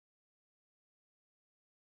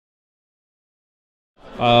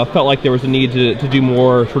felt like there was a need to do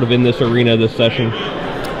more sort of in this arena this session?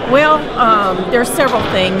 Well, there's several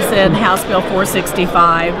things in House Bill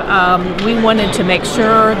 465. We wanted to make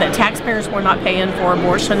sure that taxpayers were not paying for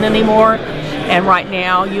abortion anymore, and right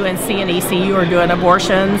now UNC and ECU are doing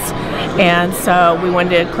abortions, and so we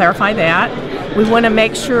wanted to clarify that. We want to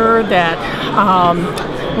make sure that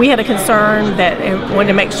we had a concern that wanted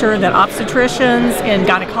to make sure that obstetricians and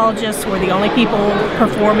gynecologists were the only people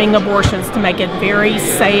performing abortions to make it very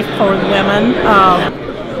safe for women.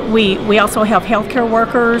 We also have healthcare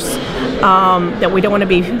workers that we don't want to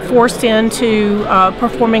be forced into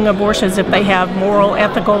performing abortions if they have moral,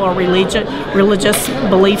 ethical, or religious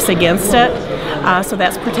beliefs against it. So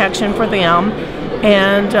that's protection for them.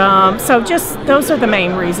 And so just those are the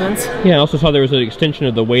main reasons. Yeah, I also saw there was an extension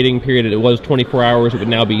of the waiting period. It was 24 hours. It would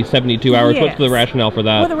now be 72 hours. Yes. What's the rationale for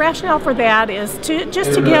that? Well, the rationale for that is to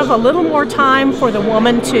give a little more time for the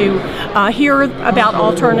woman to hear about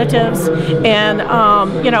alternatives. And,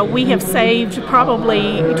 we have saved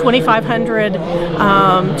probably 2,500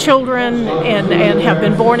 children and have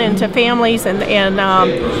been born into families, and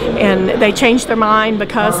they changed their mind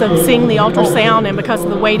because of seeing the ultrasound and because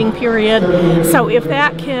of the waiting period. So if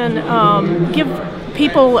that can give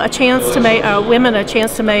people a chance to make, women a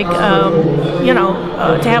chance to make,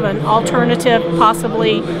 to have an alternative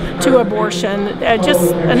possibly to abortion,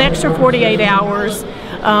 just an extra 48 hours.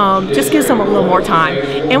 Just gives them a little more time.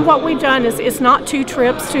 And what we've done is it's not 2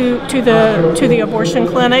 trips to the abortion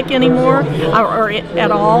clinic anymore, or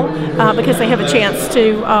at all, because they have a chance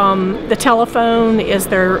to. The telephone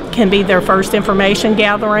can be their first information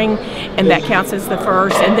gathering, and that counts as the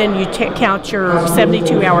first. And then you count your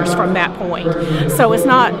 72 hours from that point. So it's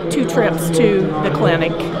not 2 trips to the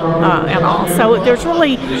clinic at all. So there's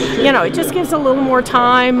really, it just gives a little more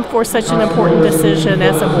time for such an important decision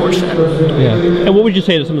as abortion. Yeah. And what would you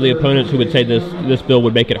say to some of the opponents who would say this bill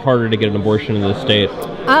would make it harder to get an abortion in this state?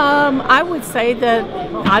 I would say that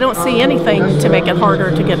I don't see anything to make it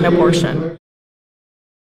harder to get an abortion.